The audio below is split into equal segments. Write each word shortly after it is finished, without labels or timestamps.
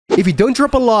If you don't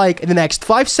drop a like in the next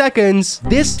 5 seconds,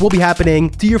 this will be happening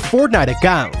to your Fortnite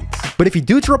account. But if you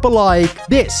do drop a like,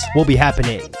 this will be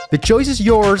happening. The choice is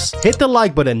yours. Hit the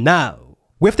like button now.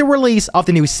 With the release of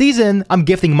the new season, I'm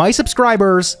gifting my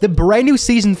subscribers the brand new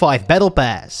Season 5 Battle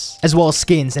Pass, as well as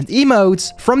skins and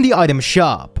emotes from the item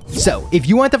shop. So, if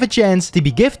you want to have a chance to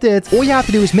be gifted, all you have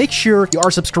to do is make sure you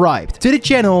are subscribed to the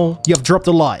channel, you have dropped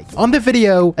a like on the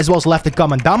video, as well as left a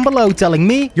comment down below telling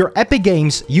me your Epic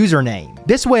Games username.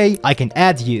 This way, I can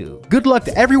add you. Good luck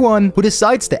to everyone who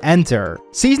decides to enter.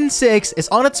 Season 6 is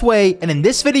on its way, and in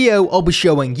this video, I'll be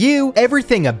showing you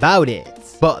everything about it.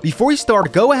 But before you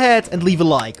start, go ahead and leave a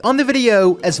like on the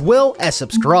video as well as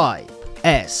subscribe,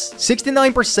 as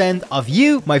 69% of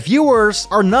you, my viewers,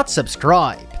 are not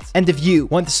subscribed. And if you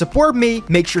want to support me,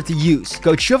 make sure to use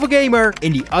code ShuffleGamer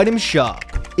in the item shop.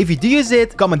 If you do use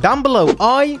it, comment down below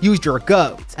I used your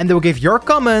code, and they will give your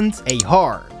comment a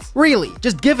heart. Really,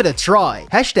 just give it a try.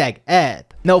 #ad.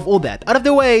 Now with all that out of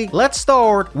the way, let's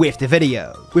start with the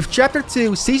video. With Chapter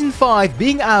 2 Season 5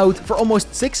 being out for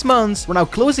almost 6 months, we're now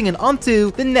closing in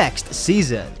onto the next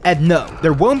season. And no,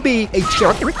 there won't be a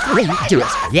Chapter 3 to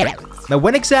us yet. Now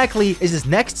when exactly is this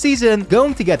next season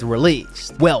going to get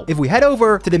released? Well, if we head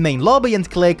over to the main lobby and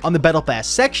click on the Battle Pass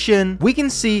section, we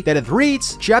can see that it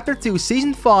reads Chapter 2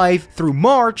 Season 5 through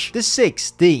March the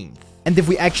 16th. And if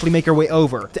we actually make our way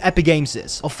over to Epic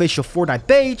Games' official Fortnite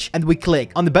page and we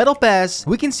click on the Battle Pass,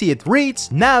 we can see it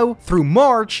reads now through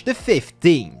March the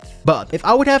 15th. But if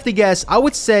I would have to guess, I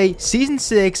would say Season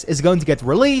 6 is going to get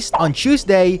released on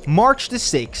Tuesday, March the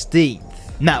 16th.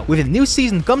 Now, with the new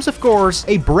season comes of course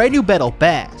a brand new Battle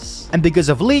Pass. And because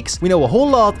of leaks, we know a whole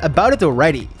lot about it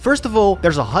already. First of all,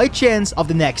 there's a high chance of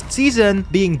the next season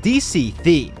being DC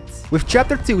themed. With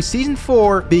Chapter 2 Season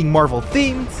 4 being Marvel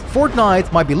themed,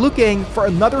 Fortnite might be looking for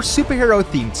another superhero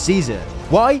themed season.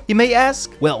 Why, you may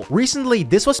ask? Well, recently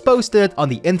this was posted on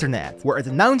the internet, where it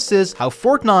announces how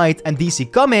Fortnite and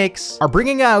DC Comics are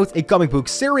bringing out a comic book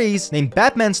series named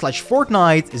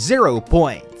Batman/Fortnite 0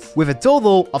 Point, with a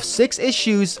total of 6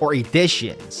 issues or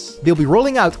editions. They'll be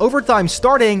rolling out over time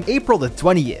starting April the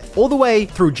 20th, all the way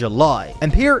through July.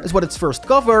 And here is what its first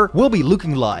cover will be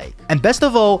looking like. And best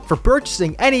of all, for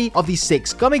purchasing any of these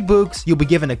 6 comic books, you'll be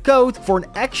given a code for an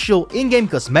actual in-game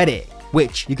cosmetic,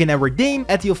 which you can now redeem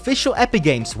at the official Epic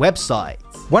Games website.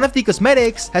 One of the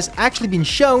cosmetics has actually been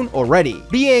shown already,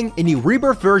 being a new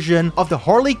rebirth version of the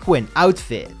Harley Quinn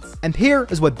outfit. And here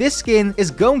is what this skin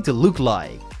is going to look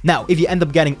like. Now, if you end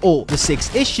up getting all the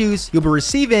 6 issues, you'll be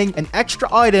receiving an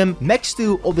extra item next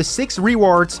to all the 6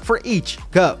 rewards for each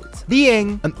code,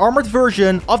 being an armored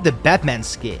version of the Batman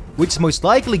skin, which is most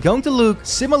likely going to look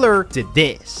similar to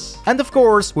this. And of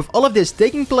course, with all of this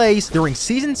taking place during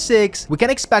Season 6, we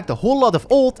can expect a whole lot of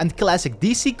old and classic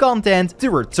DC content to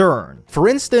return. For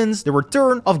instance, the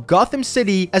return of Gotham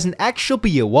City as an actual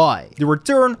POI, the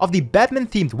return of the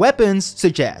Batman-themed weapons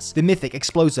such as the mythic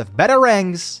explosive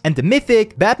Batarangs and the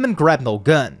mythic Batman grapnel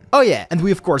gun. Oh yeah, and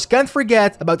we of course can't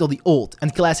forget about all the old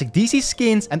and classic DC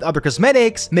skins and other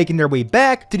cosmetics making their way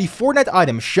back to the Fortnite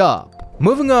item shop.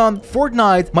 Moving on,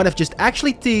 Fortnite might have just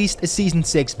actually teased a Season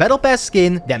 6 Battle Pass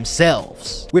skin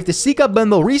themselves. With the Sika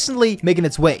bundle recently making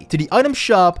its way to the item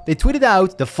shop, they tweeted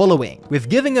out the following, with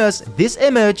giving us this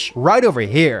image right over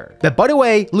here. That, by the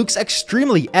way, looks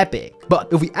extremely epic.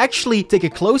 But if we actually take a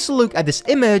closer look at this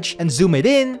image and zoom it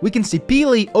in, we can see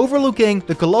Peely overlooking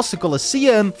the Colossal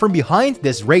Colosseum from behind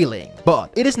this railing.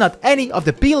 But it is not any of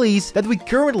the Peelys that we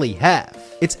currently have.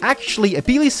 It's actually a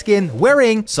Peely skin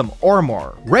wearing some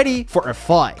armor, ready for a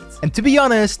fight. And to be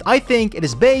honest, I think it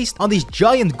is based on these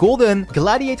giant golden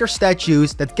gladiator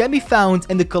statues that can be found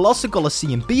in the Colossal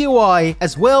Colosseum POI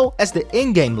as well as the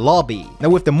in-game lobby. Now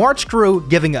with the March crew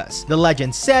giving us the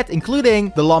Legend set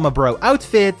including the Llama Bro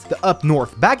outfit, the Up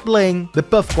North back bling, the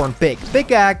Puffcorn Pig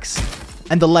pickaxe,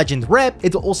 and the Legend rep,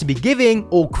 it will also be giving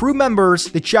all crew members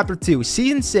the Chapter 2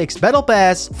 Season 6 Battle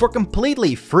Pass for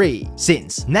completely free,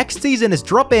 since next season is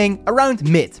dropping around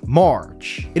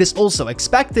mid-March. It is also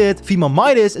expected Female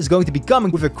Midas is going to be coming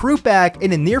with a crew pack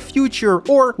in the near future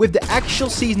or with the actual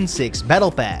Season 6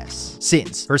 Battle Pass,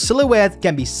 since her silhouette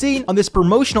can be seen on this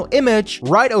promotional image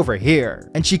right over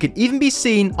here, and she can even be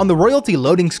seen on the royalty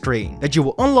loading screen that you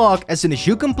will unlock as soon as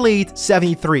you complete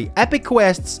 73 epic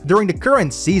quests during the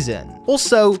current season.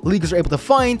 Also, leakers are able to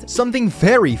find something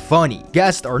very funny.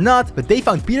 Guessed or not, but they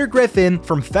found Peter Griffin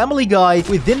from Family Guy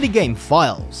within the game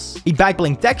files. A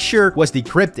backbling texture was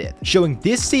decrypted, showing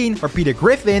this scene where Peter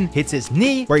Griffin hits his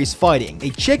knee where he's fighting a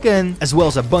chicken, as well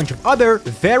as a bunch of other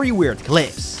very weird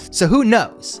clips. So who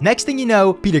knows? Next thing you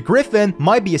know, Peter Griffin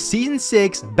might be a Season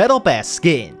 6 Battle Pass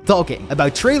skin. Talking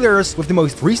about trailers, with the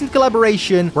most recent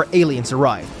collaboration where aliens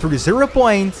arrived through the 0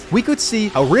 point, we could see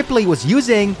how Ripley was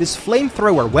using this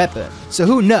flamethrower weapon. So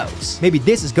who knows? Maybe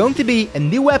this is going to be a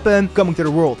new weapon coming to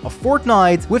the world of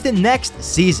Fortnite with the next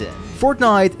season.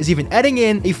 Fortnite is even adding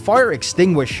in a fire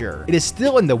extinguisher. It is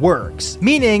still in the works,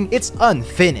 meaning it's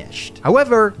unfinished.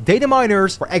 However, data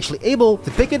miners were actually able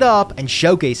to pick it up and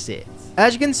showcase it.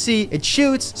 As you can see, it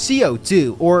shoots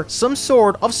CO2 or some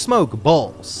sort of smoke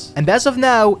balls. And as of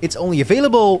now, it's only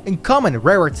available in common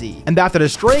rarity. And after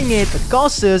destroying it, it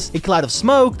causes a cloud of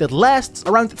smoke that lasts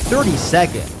around 30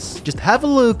 seconds. Just have a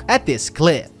look at this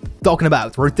clip. Talking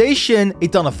about rotation, a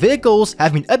ton of vehicles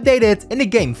have been updated in the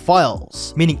game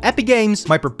files, meaning Epic Games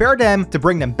might prepare them to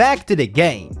bring them back to the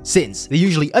game, since they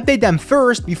usually update them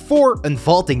first before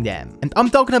unvaulting them. And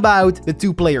I'm talking about the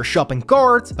 2-player shopping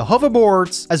cart, the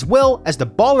hoverboards, as well as the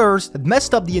ballers that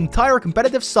messed up the entire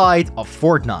competitive side of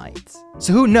Fortnite.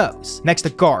 So who knows, next to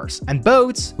cars and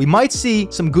boats, we might see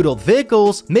some good old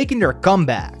vehicles making their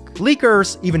comeback.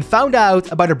 Leakers even found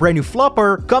out about a brand new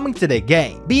flopper coming to the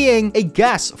game, being a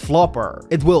gas flopper.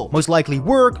 It will most likely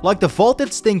work like the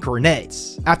vaulted stink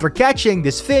grenades. After catching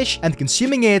this fish and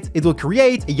consuming it, it will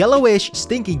create a yellowish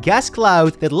stinky gas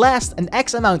cloud that lasts an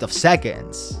X amount of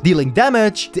seconds, dealing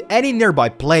damage to any nearby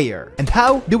player. And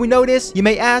how do we know this, you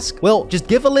may ask? Well, just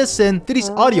give a listen to these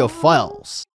audio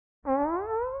files.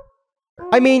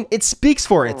 I mean, it speaks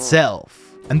for itself.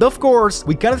 And of course,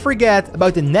 we cannot forget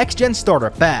about the next-gen starter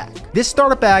pack. This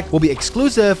starter pack will be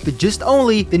exclusive to just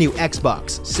only the new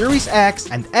Xbox Series X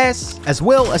and S, as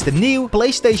well as the new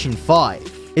PlayStation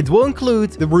 5. It will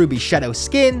include the Ruby Shadow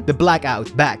skin, the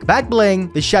Blackout back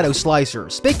bling, the Shadow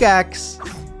Slicer's pickaxe,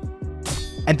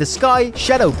 and the Sky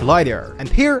Shadow Glider. And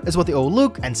here is what they all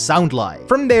look and sound like.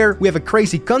 From there, we have a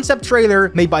crazy concept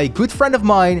trailer made by a good friend of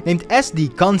mine named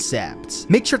SD Concepts.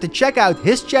 Make sure to check out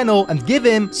his channel and give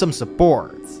him some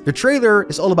support. The trailer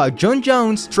is all about John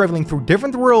Jones traveling through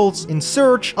different worlds in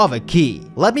search of a key.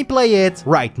 Let me play it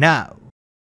right now.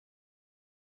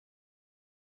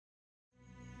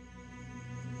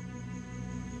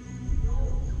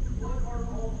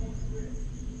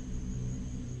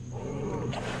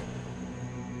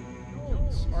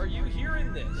 Are you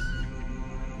hearing this?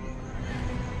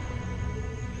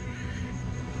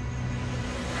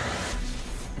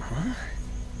 Huh?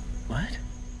 What?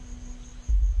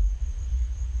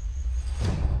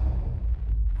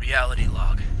 Reality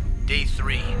log, day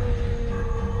 3.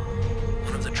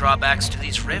 One of the drawbacks to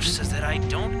these rifts is that I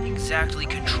don't exactly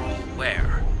control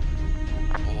where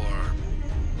or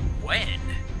when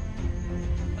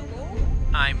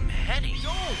I'm heading.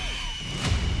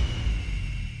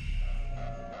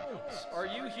 Are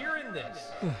you hearing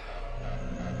this?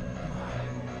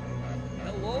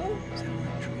 Hello? Is that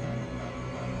not true?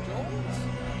 Jones?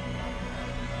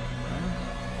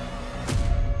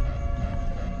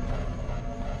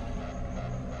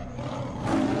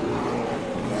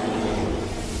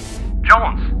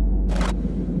 Jones!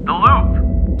 The loop!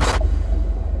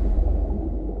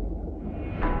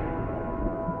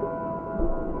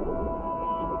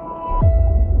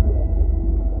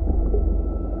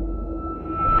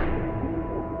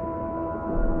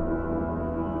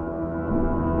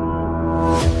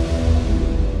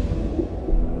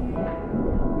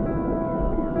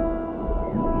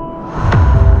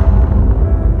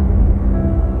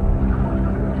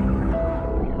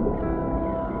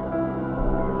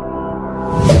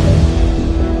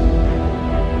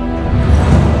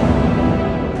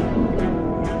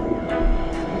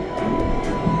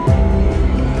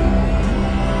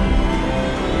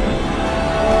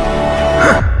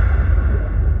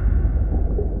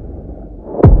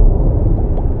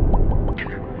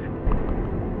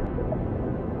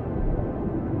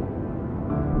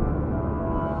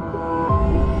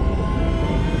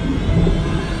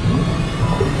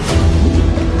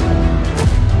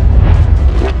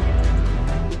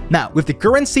 Now, with the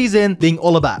current season being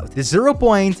all about the 0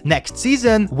 point, next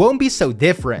season won't be so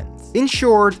different. In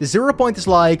short, the 0 point is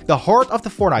like the heart of the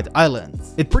Fortnite island.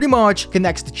 It pretty much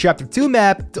connects the Chapter 2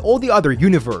 map to all the other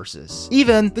universes,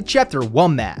 even the Chapter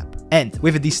 1 map. And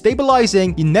with it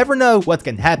destabilizing, you never know what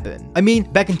can happen. I mean,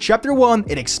 back in Chapter 1,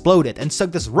 it exploded and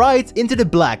sucked us right into the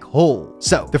black hole.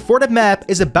 So, the Fortnite map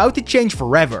is about to change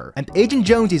forever, and Agent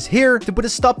Jones is here to put a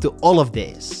stop to all of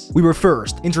this. We were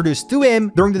first introduced to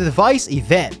him during the device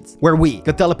event, where we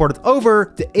got teleported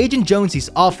over to Agent Jones's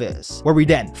office, where we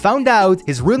then found out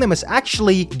his real name is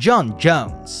actually John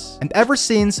Jones. And ever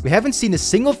since, we haven't seen a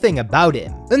single thing about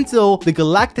him, until the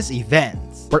Galactus event,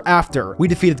 where after we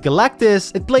defeated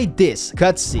Galactus, it played this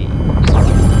cutscene.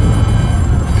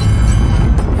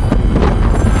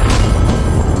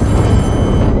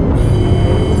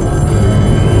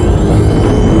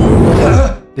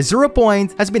 the 0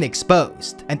 point has been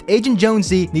exposed, and Agent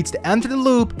Jonesy needs to enter the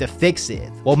loop to fix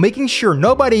it, while making sure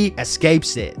nobody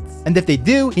escapes it. And if they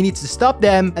do, he needs to stop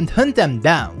them and hunt them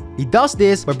down. He does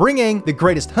this by bringing the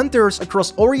greatest hunters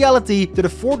across all reality to the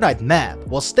Fortnite map,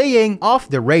 while staying off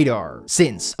the radar,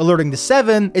 since alerting the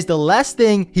 7 is the last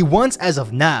thing he wants as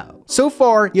of now. So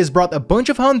far, he has brought a bunch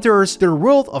of hunters to the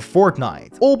world of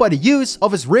Fortnite, all by the use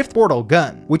of his Rift Portal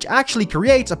gun, which actually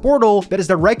creates a portal that is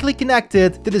directly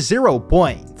connected to the 0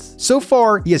 point. So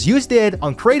far, he has used it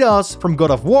on Kratos from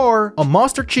God of War, on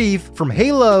Master Chief from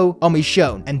Halo, on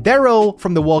Michonne and Daryl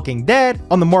from The Walking Dead,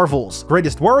 on the Marvel's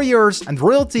Greatest Warriors and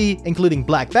Royalty, including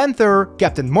Black Panther,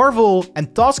 Captain Marvel,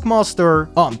 and Taskmaster,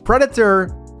 on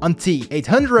Predator, on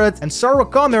T-800 and Sarah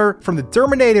Connor from The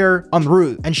Terminator, on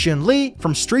Rue and Chun-Li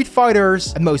from Street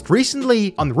Fighters, and most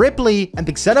recently on Ripley and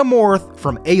the Xenomorph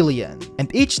from Alien. And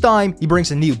each time he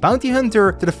brings a new bounty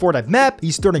hunter to the Fortnite map,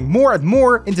 he's turning more and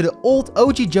more into the old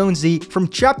OG Jonesy from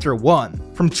Chapter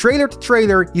 1. From trailer to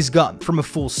trailer, he's gone from a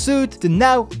full suit to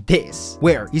now this,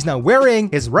 where he's now wearing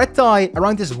his red tie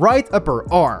around his right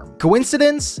upper arm.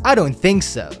 Coincidence? I don't think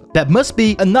so. That must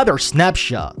be another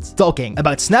snapshot. Talking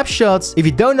about snapshots, if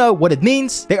you don't know what it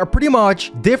means, they are pretty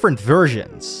much different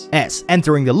versions, as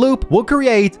entering the loop will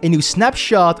create a new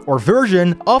snapshot or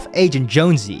version of Agent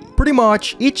Jonesy. Pretty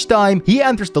much each time he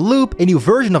enters the loop, a new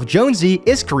version of Jonesy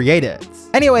is created.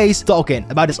 Anyways, talking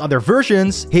about his other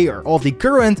versions, here are all the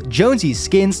current Jonesy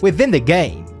skins within the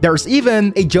game. There's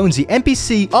even a Jonesy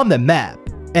NPC on the map,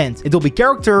 and it will be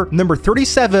character number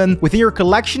 37 within your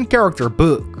collection character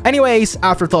book. Anyways,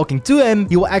 after talking to him,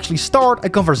 you will actually start a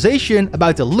conversation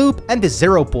about the loop and the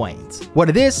 0 point, what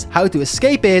it is, how to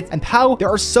escape it, and how there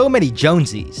are so many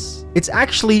Jonesies. It's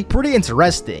actually pretty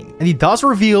interesting, and he does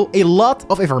reveal a lot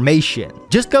of information.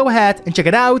 Just go ahead and check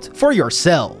it out for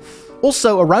yourself.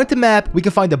 Also, around the map, we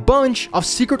can find a bunch of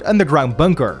secret underground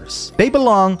bunkers. They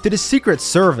belong to the Secret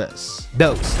Service,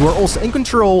 those who are also in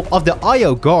control of the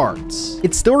IO guards.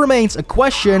 It still remains a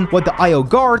question what the IO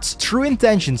guards' true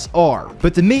intentions are,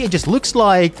 but to me it just looks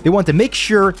like they want to make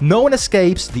sure no one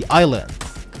escapes the island.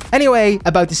 Anyway,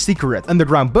 about the secret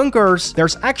underground bunkers,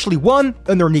 there's actually one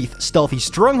underneath Stealthy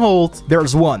Stronghold,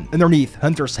 there's one underneath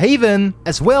Hunter's Haven,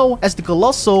 as well as the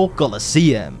Colossal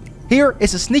Colosseum. Here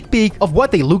is a sneak peek of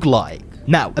what they look like.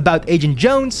 Now, about Agent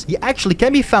Jones, he actually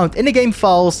can be found in the game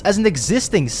files as an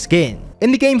existing skin.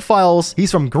 In the game files,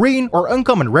 he's from green or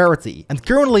uncommon rarity, and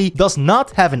currently does not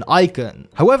have an icon.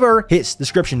 However, his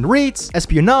description reads,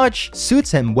 espionage suits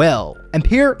him well. And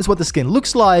here is what the skin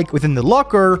looks like within the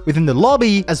locker, within the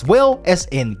lobby, as well as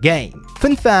in-game.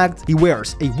 Fun fact, he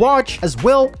wears a watch as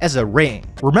well as a ring.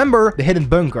 Remember the hidden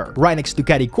bunker right next to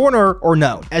Caddy Corner, or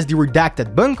known as the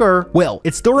redacted bunker? Well,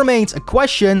 it still remains a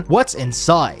question what's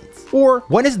inside. Or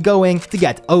when is it going to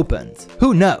get opened?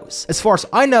 Who knows? As far as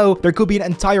I know, there could be an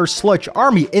entire sludge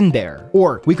army in there.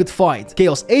 Or we could find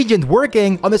Chaos Agent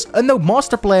working on this unknown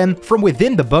master plan from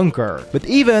within the bunker. But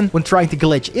even when trying to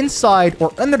glitch inside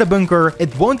or under the bunker,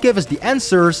 it won't give us the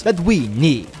answers that we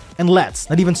need. And let's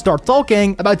not even start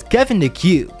talking about Kevin the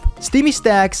Cube. Steamy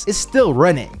Stacks is still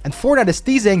running, and Fortnite is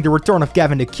teasing the return of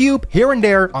Kevin the Cube here and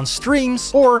there on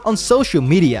streams or on social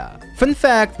media. Fun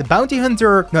fact, the bounty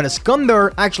hunter known as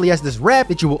Condor actually has this rep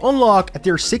that you will unlock at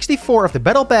tier 64 of the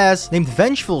battle pass named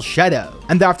Vengeful Shadow.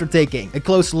 And after taking a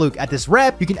close look at this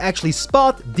rep, you can actually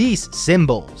spot these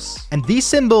symbols. And these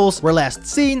symbols were last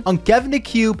seen on Kevin the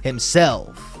Cube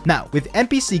himself. Now, with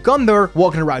NPC Condor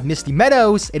walking around Misty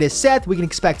Meadows, it is said we can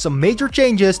expect some major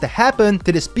changes to happen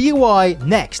to this POI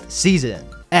next season.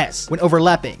 As, when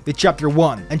overlapping the Chapter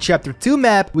 1 and Chapter 2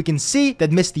 map, we can see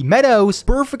that Misty Meadows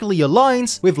perfectly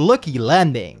aligns with Lucky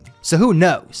Landing. So who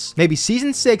knows, maybe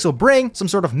Season 6 will bring some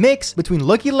sort of mix between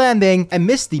Lucky Landing and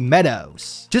Misty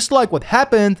Meadows. Just like what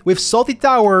happened with Salty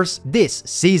Towers this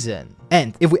season.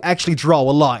 And if we actually draw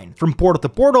a line from portal to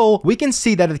portal, we can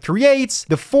see that it creates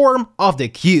the form of the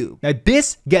cube. Now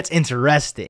this gets interesting.